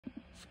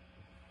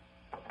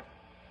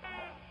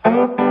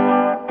Alright,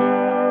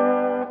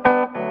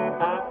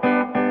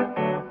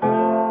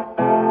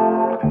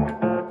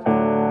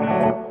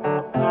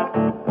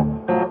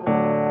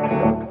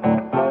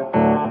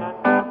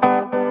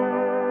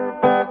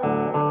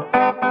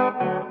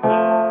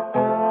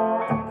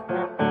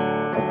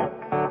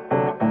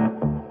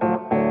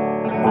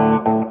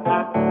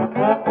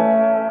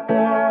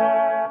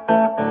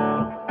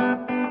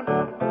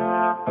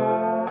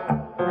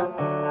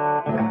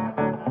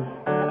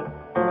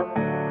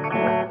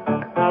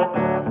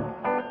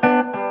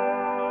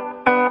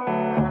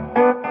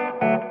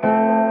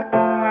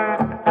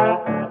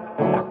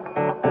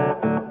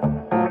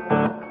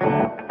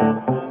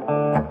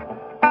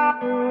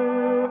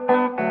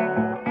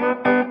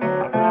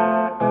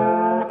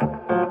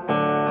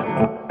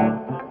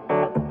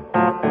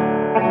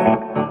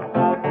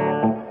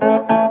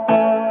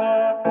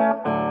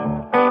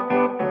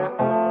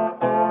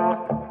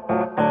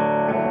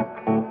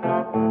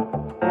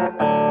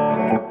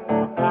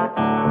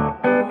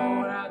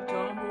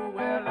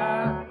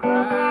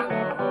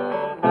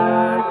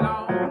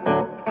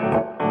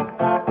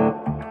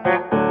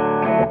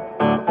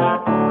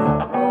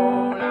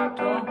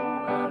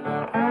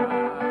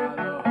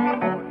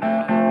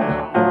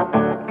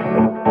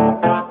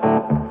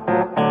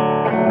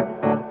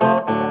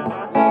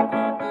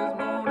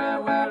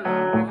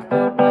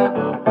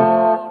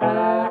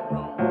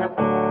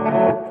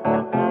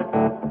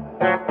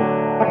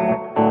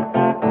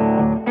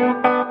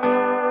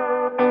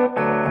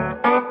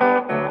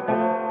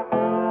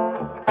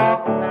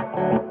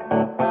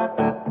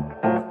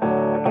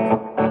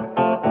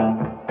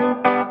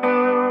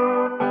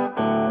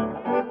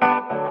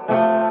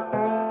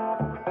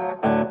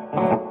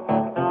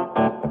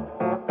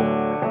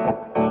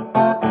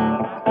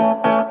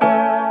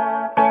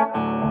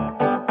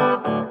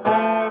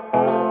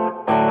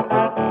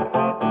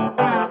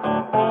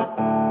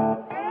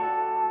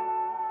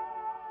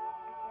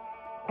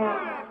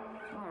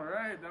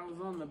 that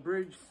was on the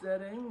bridge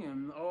setting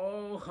and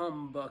all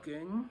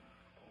humbucking.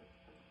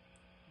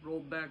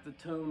 Rolled back the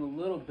tone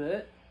a little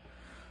bit,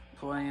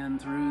 playing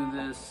through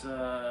this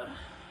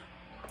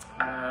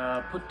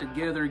put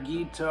together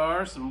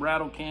guitar, some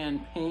rattle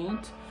can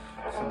paint,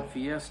 some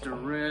Fiesta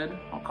Red,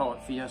 I'll call it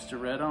Fiesta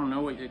Red, I don't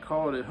know what you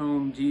call it at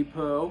Home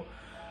Depot,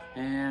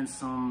 and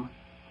some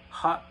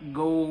hot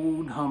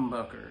gold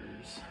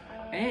humbuckers,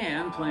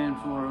 and playing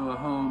for a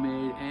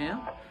homemade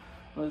amp.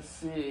 Let's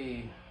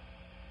see,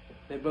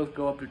 they both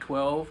go up to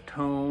 12,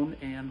 tone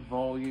and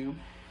volume.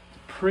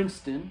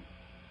 Princeton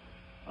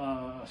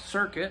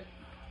circuit,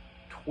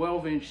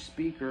 12-inch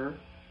speaker,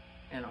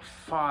 and a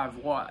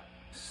 5-watt.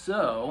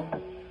 So,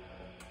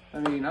 I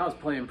mean, I was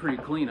playing pretty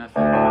clean, I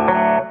think.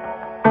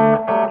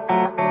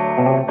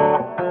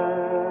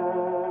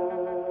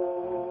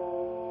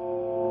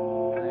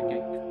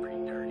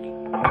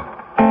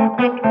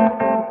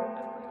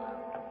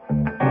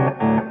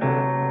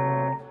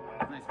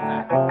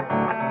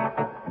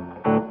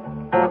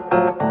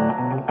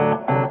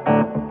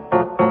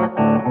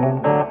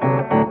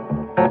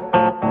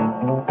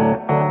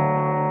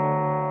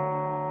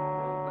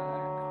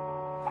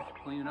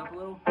 Clean it up a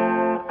little.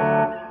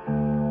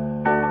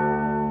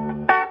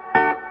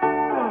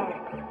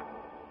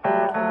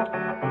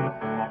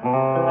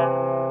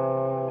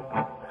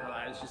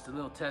 Alright, it's just a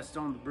little test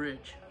on the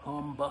bridge.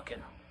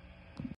 Humbucking.